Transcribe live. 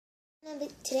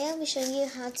Today I'll be showing you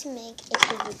how to make a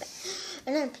piggy bank.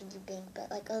 Or not a piggy bank, but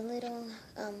like a little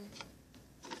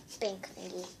bank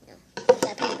thingy. No,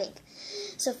 that piggy bank.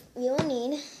 So we will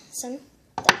need some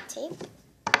duct tape,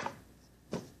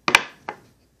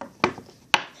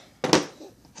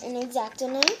 an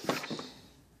X-Acto knife.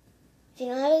 If you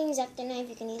don't have an X-Acto knife,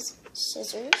 you can use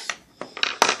scissors,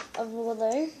 a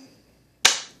ruler,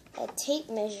 a tape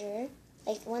measure,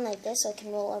 like one like this, so it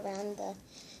can roll around the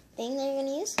thing that you're going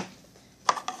to use.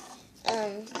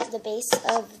 The base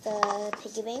of the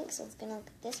piggy bank, so it's going to look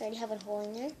like this. I already have a hole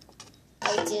in there.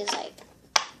 All I do is like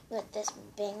let this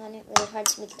bang on it really hard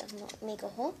to make a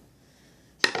hole.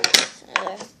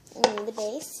 And then the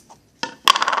base.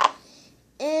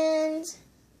 And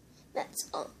that's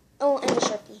all. Oh, and a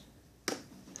Sharpie.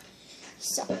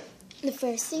 So, the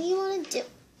first thing you want to do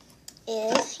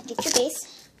is get your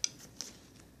base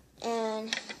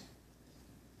and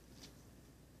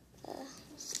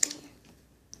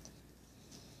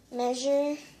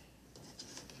measure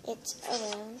it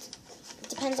around. It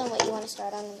depends on what you want to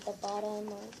start on, at the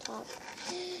bottom or the top.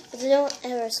 But don't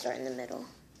ever start in the middle.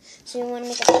 So you want to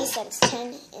make a piece that is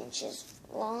 10 inches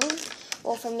long.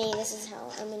 Well, for me, this is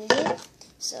how I'm going to do it.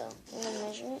 So I'm going to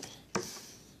measure it.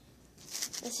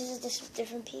 This is a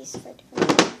different piece for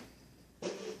different.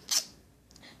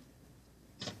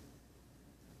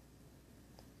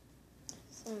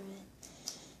 Alright.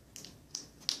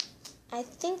 I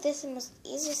think this is the most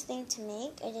easiest thing to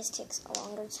make. It just takes a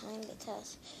longer time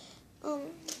because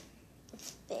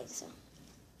it's big, so.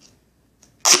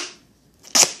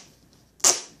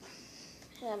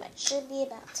 It should be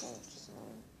about 10 inches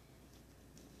long.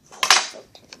 So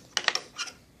 10.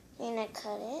 I'm gonna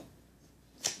cut it.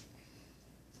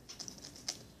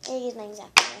 I use my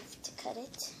X-Acto knife to cut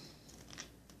it.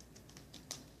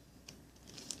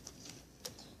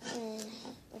 And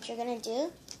what you're gonna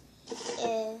do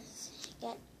is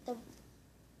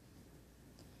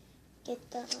get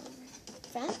the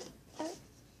front part,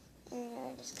 and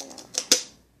you're just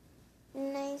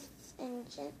gonna nice and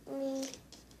gently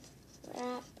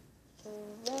wrap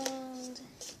around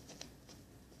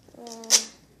the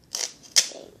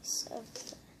base of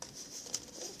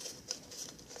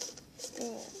the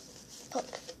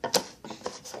hook.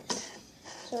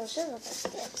 So it should look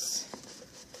like this.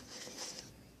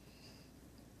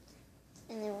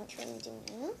 And then what you're going to do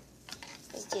now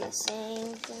is do the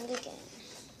same thing again.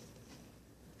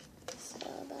 So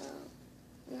about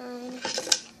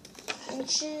 9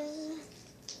 inches.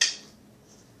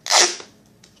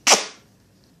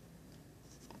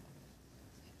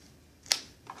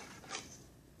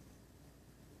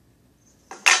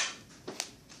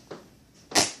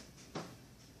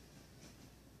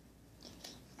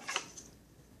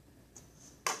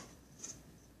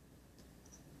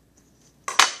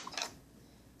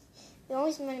 You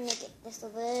always want to make it just a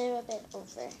little bit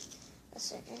over a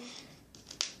certain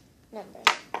number.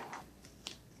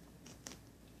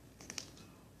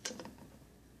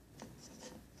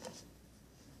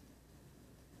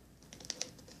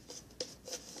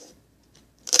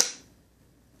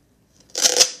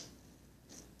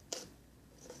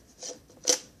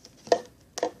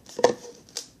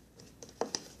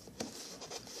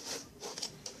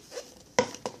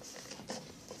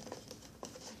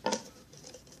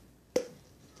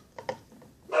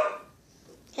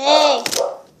 Hey!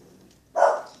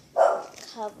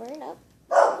 Cover it up.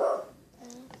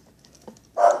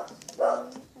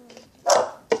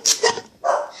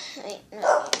 Wait,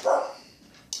 not yet.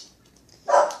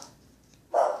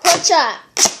 Pork chop!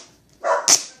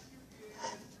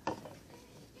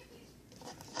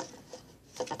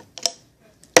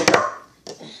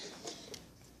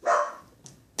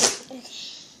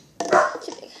 Okay.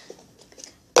 Too big.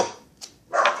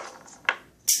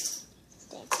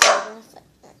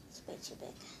 Way too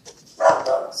big.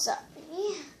 Sorry.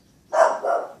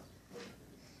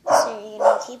 So you're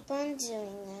gonna keep on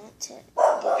doing that to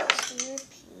get to your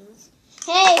piece.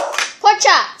 Hey! Pork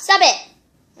chop! Stop it!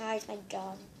 Alright, my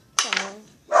dog. Come on.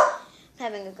 I'm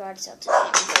having a garage sale today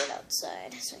and I it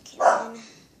outside, so I came in.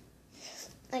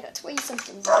 I got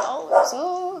 $20-something.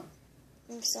 Oh!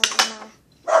 I'm selling my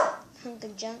hunk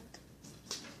of junk.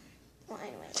 Well,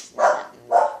 anyways, not that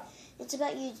one. It's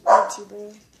about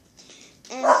YouTubers.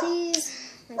 And please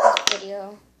like this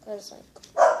video, because I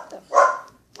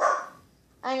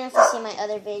don't know if you see my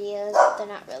other videos, but they're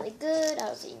not really good. I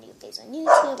was a new face on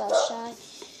YouTube, I was shy.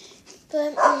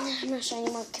 But I'm not shy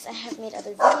anymore because I have made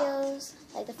other videos.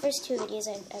 Like the first 2 videos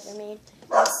I've ever made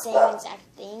were the same exact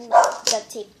thing. Like duct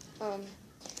tape,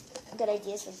 good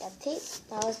ideas for duct tape.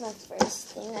 That was my first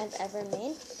thing I've ever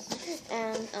made.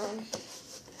 And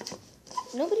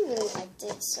nobody really liked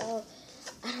it, so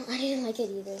I didn't like it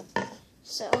either.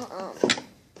 So,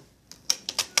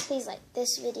 please like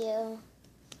this video.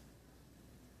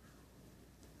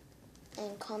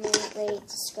 And comment, rate,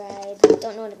 subscribe.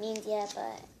 Don't know what it means yet,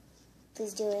 but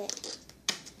please do it.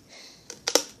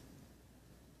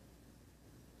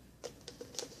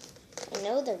 I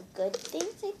know they're good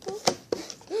things, I think.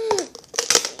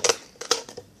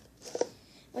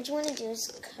 What you want to do is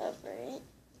cover it.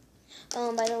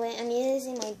 By the way, I'm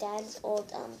using my dad's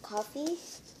old coffee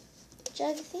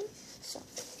jug thing. So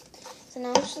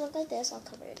now it should look like this. I'll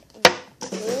cover it in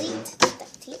delete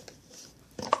duct tape.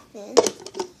 Then I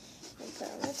put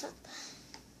it on the top.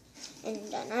 And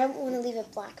then I want to leave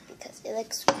it black because it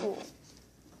looks cool.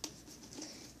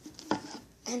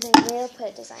 And then we'll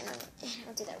put a design on it. And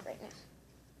I'll do that right now.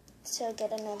 So I'll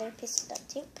get another piece of duct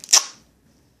tape.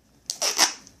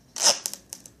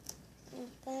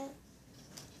 Like that.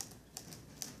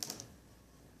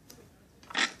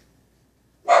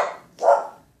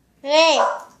 Hey!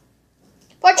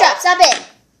 Pork chop, stop it!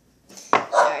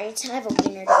 Sorry, I have a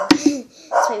wiener dog.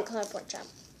 That's why we call it pork chop.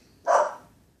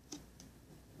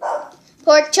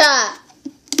 Pork chop!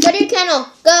 Go to your kennel!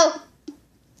 Go!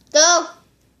 Go!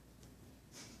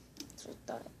 That's what I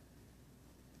thought.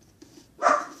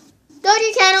 Go to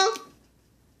your kennel!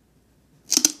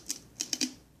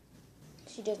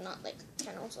 She does not like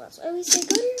kennels, so that's why we say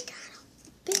go to your kennel.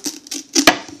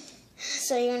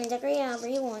 So you're going to decorate however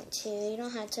you want to. You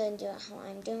don't have to do it how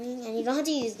I'm doing. And you don't have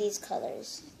to use these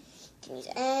colors. You can use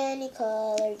any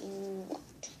color you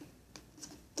want.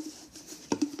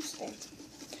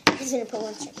 I'm just going to put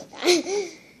one strip like that.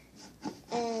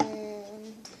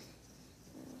 And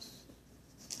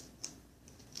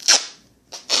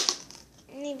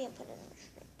maybe I'll put another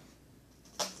strip.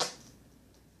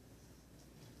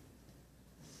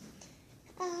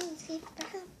 Oh, see,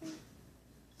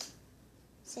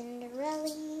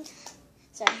 Cinderella.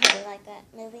 Sorry, I really like that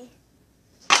movie.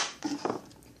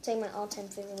 It's like my all-time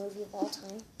favorite movie of all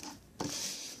time.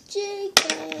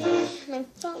 JK. My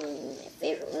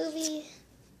favorite movie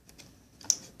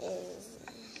is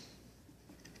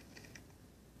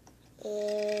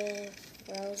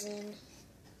Frozen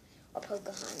or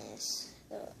Pocahontas.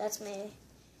 So that's my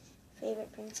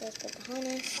favorite princess,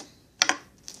 Pocahontas.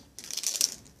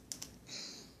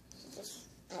 Just,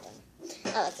 I don't know.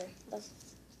 I like her. That's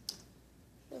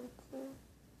really cool.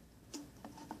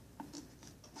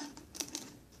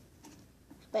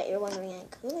 Bet you're wondering,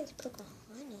 like, who likes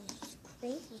Pocahontas? She's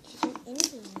crazy. She's an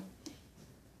Indian.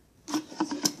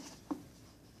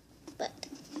 But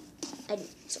I do.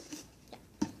 So, yeah.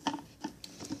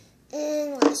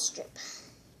 And last strip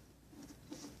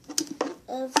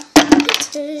of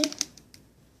picture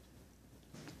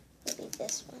will be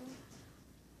this one.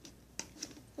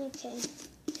 Okay.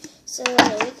 So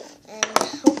there we go. And I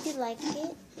hope you like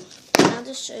it. And I'll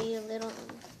just show you a little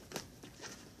thing.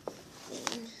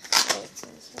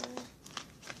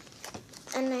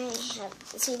 And I have,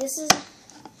 see, this is,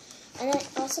 and I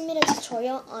also made a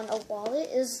tutorial on a wallet.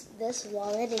 Is this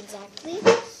wallet exactly?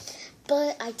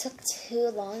 But I took too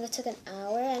long. It took an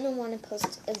hour. I didn't want to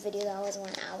post a video that was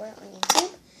 1 hour on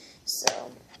YouTube.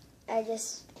 So I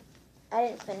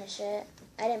didn't finish it.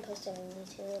 I didn't post it on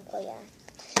YouTube. Oh yeah.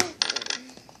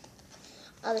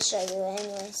 I'll just show you it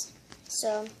anyways.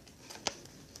 So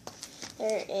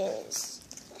there is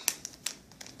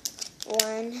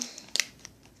one.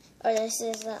 Or this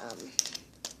is the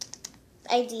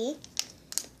ID.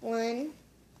 1,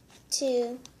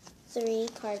 2, 3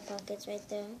 card pockets right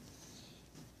there.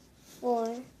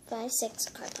 4, 5, 6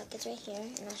 card pockets right here.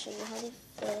 And I'll show you how they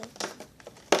fit.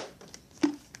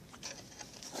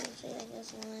 I'll show you like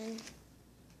this. 1,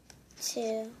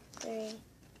 2, 3,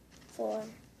 4,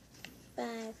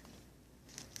 5.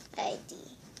 ID.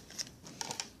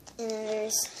 And then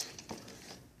there's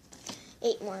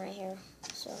 8 more right here.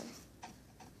 So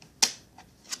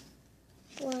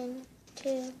 1,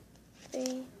 2,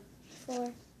 3,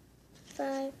 4,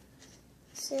 5,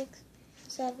 6,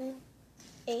 7,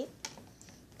 8.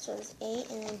 So there's 8,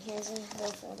 and then here's a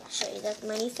little folder. I'll show you that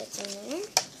money fits in there.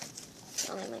 That's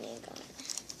all my money I got.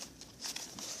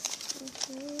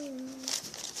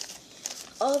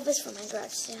 All of this for my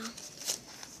garage sale.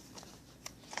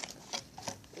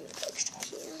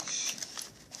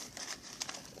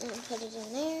 And put it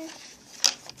in there.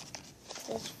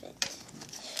 This fits.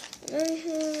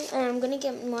 I'm going to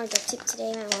get more duct tape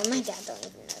today. My mom and my dad don't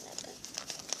even know that. But.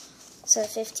 So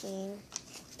 15,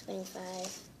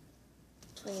 25,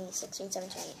 26, 27,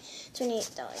 28.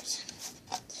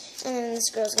 $28. And then this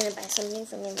girl's going to buy something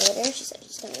from me later. She said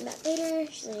she's coming back later.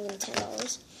 She's going to give me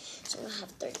 $10. So I'm going to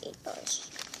have $38.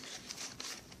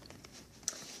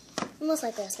 Most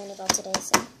likely I'll spend it all today.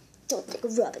 So Don't take a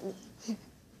rub at me.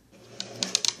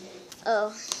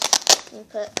 Oh, let me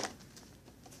put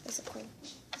this a coin.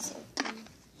 So,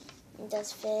 it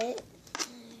does fit.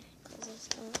 Close this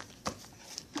up.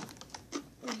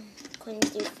 Coins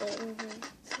do fit in here.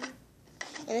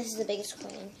 And this is the biggest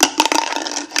coin.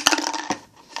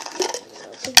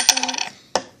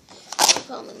 Put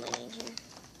all my money in here.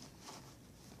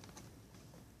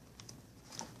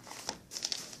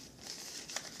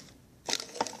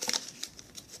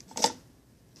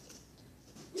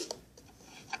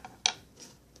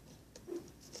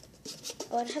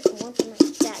 I would have one for my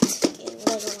dad's ticket. I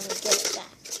really want to give it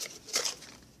back.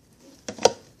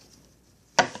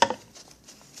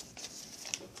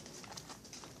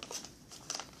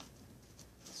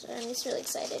 So I'm just really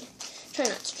excited. Try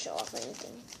not to show off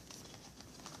anything.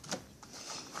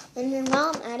 And then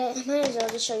while I'm at it, I might as well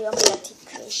just show you all my duct tape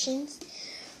creations.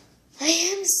 I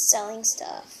am selling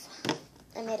stuff.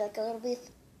 I made like a little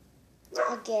booth.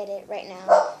 I'll get it right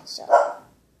now. So.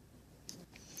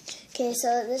 Okay,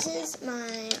 so this is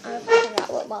my, I forgot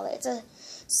what wallet. It's a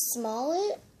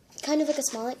smallet, kind of like a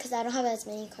smallet, because I don't have as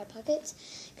many card pockets.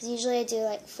 Because usually I do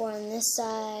like 4 on this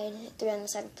side, 3 on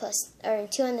this side, plus, or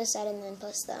 2 on this side, and then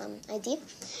plus the ID.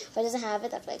 If it doesn't have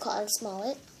it, that's why I call it a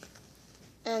smallet.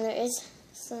 And there is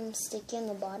some sticky on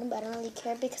the bottom, but I don't really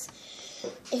care because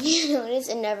if you notice,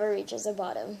 it never reaches the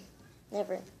bottom.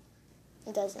 Never.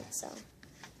 It doesn't, so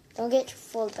don't get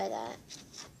fooled by that.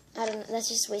 I don't know, that's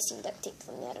just wasting duct tape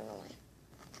for me, I don't know why.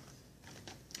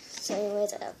 So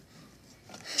anyways, I have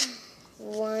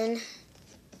 1,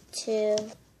 2,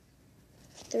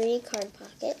 3 card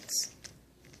pockets.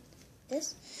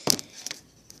 This.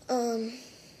 I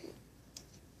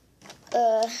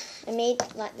made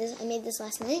this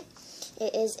last night.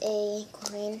 It is a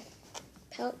coin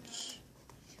pouch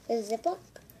with a Ziploc.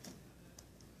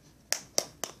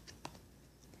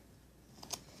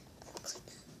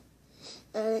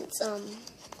 And it's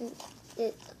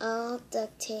all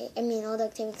duct tape. All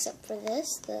duct tape except for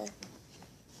this, the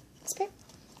spare.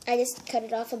 I just cut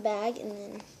it off a bag and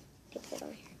then taped it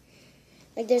on here.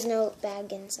 Like there's no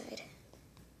bag inside.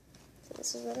 So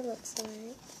this is what it looks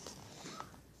like.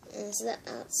 And this is the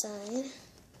outside.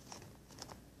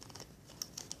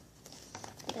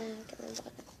 Back and then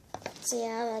bottom. So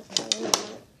yeah, I like that.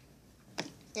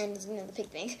 And the pig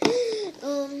thing.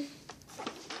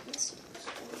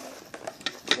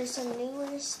 There's some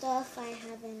newer stuff I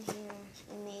have in here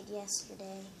I made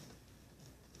yesterday.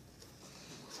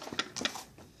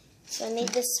 So I made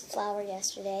this flower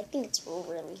yesterday. I think it's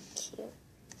really cute.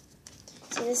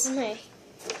 So this is my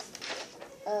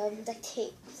duct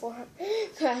tape for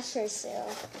crash for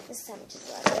sale. This is how much is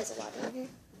left. There's a lot in here.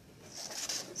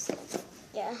 So,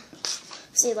 yeah.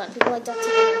 See, a lot of people like duct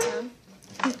tape in my town.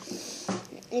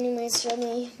 Anyways, show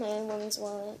me my woman's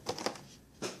wallet.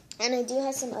 And I do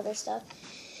have some other stuff.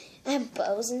 I have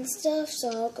bows and stuff, so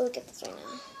I'll go get this right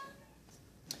now.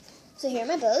 So here are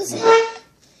my bows.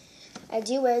 I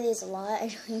do wear these a lot.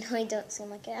 I know I don't seem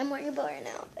like it. I'm wearing a bow right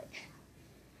now, but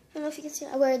I don't know if you can see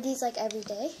it. I wear these like every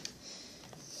day.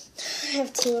 I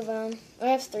have 2 of them. Or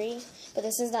I have 3, but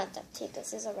this is not duct tape.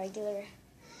 This is a regular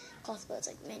cloth bow. It's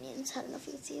like Minions. I don't know if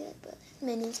you can see it, but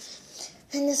Minions.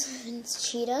 And this one's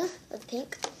Cheetah with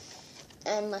pink.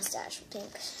 And Mustache with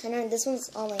pink. And then this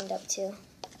one's all lined up too.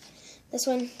 This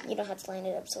one, you don't have to line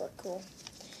it up to look cool.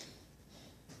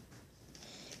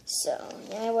 So,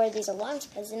 yeah, I wear these a lot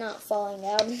because they're not falling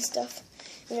out and stuff.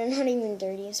 And they're not even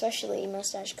dirty, especially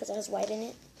Mustache because it has white in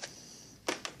it.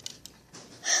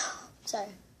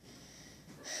 Sorry.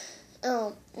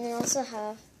 Oh, and I also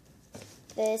have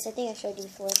this. I think I showed you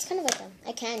before. It's kind of like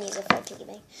I can use it for a piggy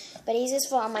bank. But I use this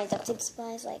for all my duct tape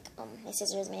supplies, like my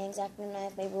scissors, my X-Acto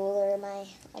knife, my ruler,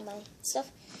 all my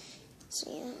stuff. So,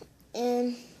 yeah.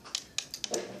 And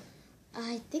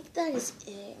I think that is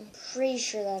it. I'm pretty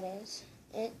sure that is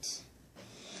it.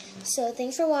 So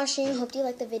thanks for watching. Hope you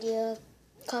liked the video.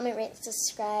 Comment, rate,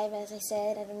 subscribe. As I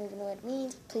said, I don't even know what it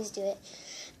means. Please do it.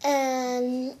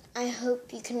 And I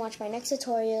hope you can watch my next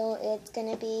tutorial. It's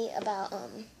gonna be about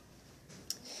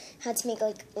how to make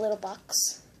like a little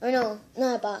box. Or no,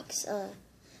 not a box.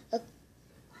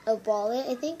 A wallet,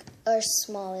 I think, or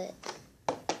smallet.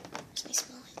 Where's my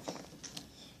smallet?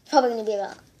 Probably gonna be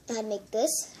about how to make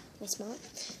this. My small.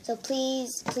 So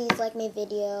please like my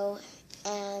video,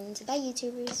 and bye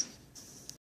YouTubers.